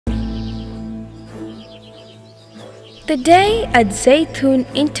The day at Zaitoon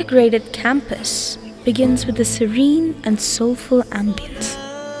Integrated Campus begins with a serene and soulful ambience.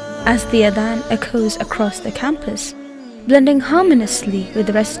 As the adhan echoes across the campus, blending harmoniously with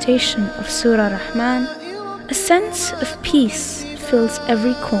the recitation of Surah Rahman, a sense of peace fills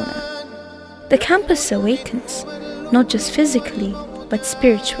every corner. The campus awakens, not just physically, but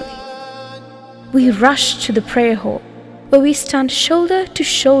spiritually. We rush to the prayer hall, where we stand shoulder to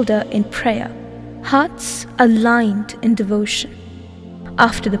shoulder in prayer, hearts aligned in devotion.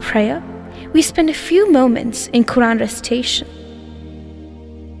 After the prayer, we spend a few moments in Quran recitation.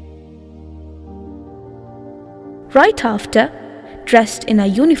 Right after, dressed in our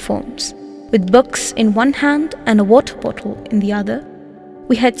uniforms, with books in one hand and a water bottle in the other,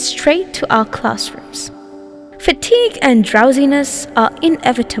 we head straight to our classrooms. Fatigue and drowsiness are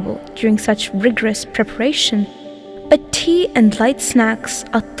inevitable during such rigorous preparation, but tea and light snacks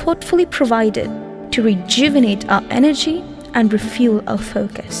are thoughtfully provided to rejuvenate our energy and refuel our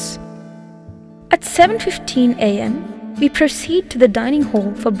focus. At 7:15 a.m., we proceed to the dining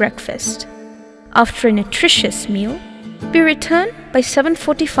hall for breakfast. After a nutritious meal, we return by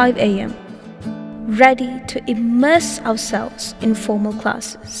 7:45 a.m., ready to immerse ourselves in formal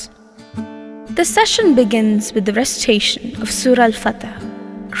classes. The session begins with the recitation of Surah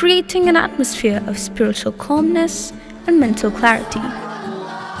Al-Fatih, creating an atmosphere of spiritual calmness and mental clarity.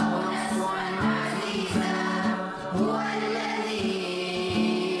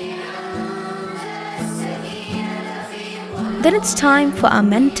 Then it's time for our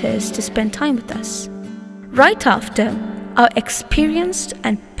mentors to spend time with us. Right after, our experienced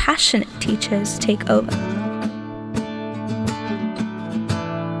and passionate teachers take over.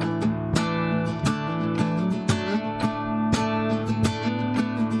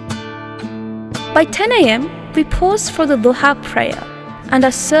 By 10 a.m., we pause for the Duha prayer and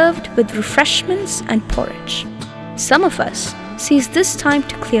are served with refreshments and porridge. Some of us seize this time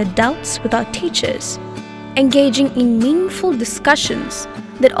to clear doubts with our teachers, engaging in meaningful discussions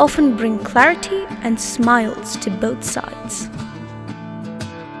that often bring clarity and smiles to both sides.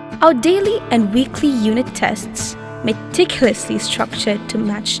 Our daily and weekly unit tests, meticulously structured to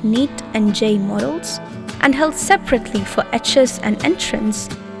match NEET and JEE models and held separately for HS and entrance,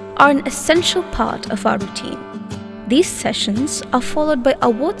 are an essential part of our routine. These sessions are followed by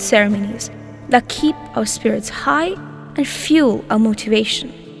award ceremonies that keep our spirits high and fuel our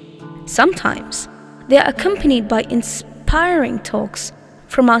motivation. Sometimes, they are accompanied by inspiring talks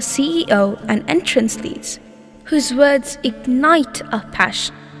from our CEO and entrance leads, whose words ignite our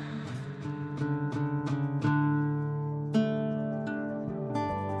passion.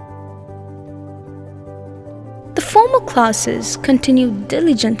 The formal classes continue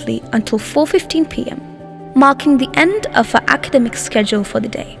diligently until 4:15 p.m., marking the end of our academic schedule for the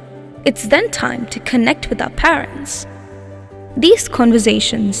day. It's then time to connect with our parents. These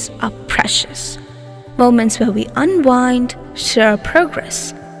conversations are precious. Moments where we unwind, share our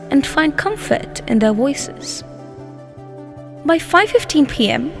progress, and find comfort in their voices. By 5:15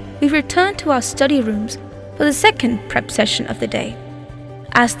 p.m., we return to our study rooms for the second prep session of the day.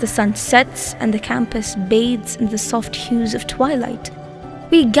 As the sun sets and the campus bathes in the soft hues of twilight,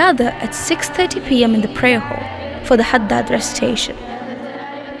 we gather at 6:30 p.m. in the prayer hall for the Haddad recitation.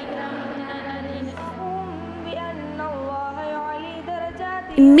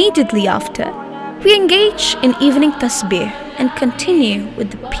 Immediately after, we engage in evening tasbih and continue with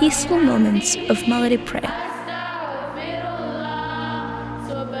the peaceful moments of Maghrib prayer.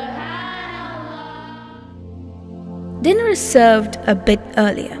 Dinner is served a bit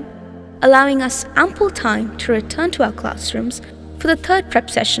earlier, allowing us ample time to return to our classrooms for the third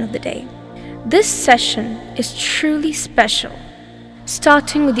prep session of the day. This session is truly special.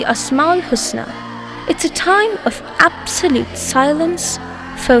 Starting with the Asma al-Husna, it's a time of absolute silence,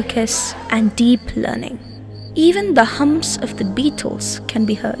 focus, and deep learning. Even the hums of the Beatles can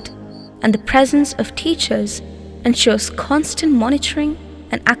be heard, and the presence of teachers ensures constant monitoring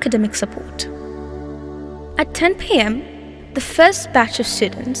and academic support. At 10 p.m., the first batch of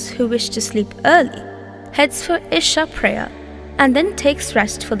students who wish to sleep early heads for Isha prayer and then takes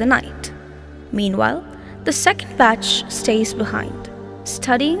rest for the night. Meanwhile, the second batch stays behind,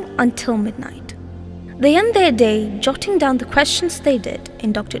 studying until midnight. They end their day jotting down the questions they did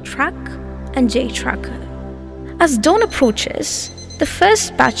in Dr. Track and J Tracker. As dawn approaches, the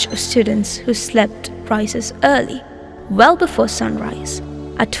first batch of students who slept rises early, well before sunrise,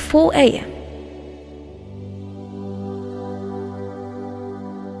 at 4 a.m.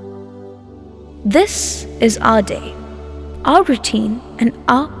 This is our day, our routine, and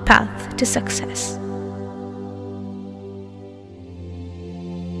our path to success.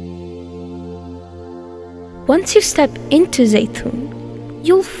 Once you step into Zaitoon,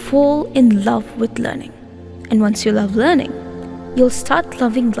 you'll fall in love with learning. And once you love learning, you'll start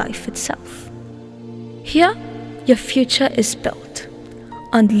loving life itself. Here, your future is built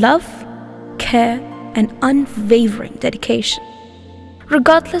on love, care, and unwavering dedication,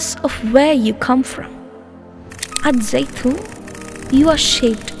 regardless of where you come from. At Zaitoon, you are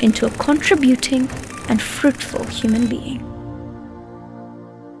shaped into a contributing and fruitful human being.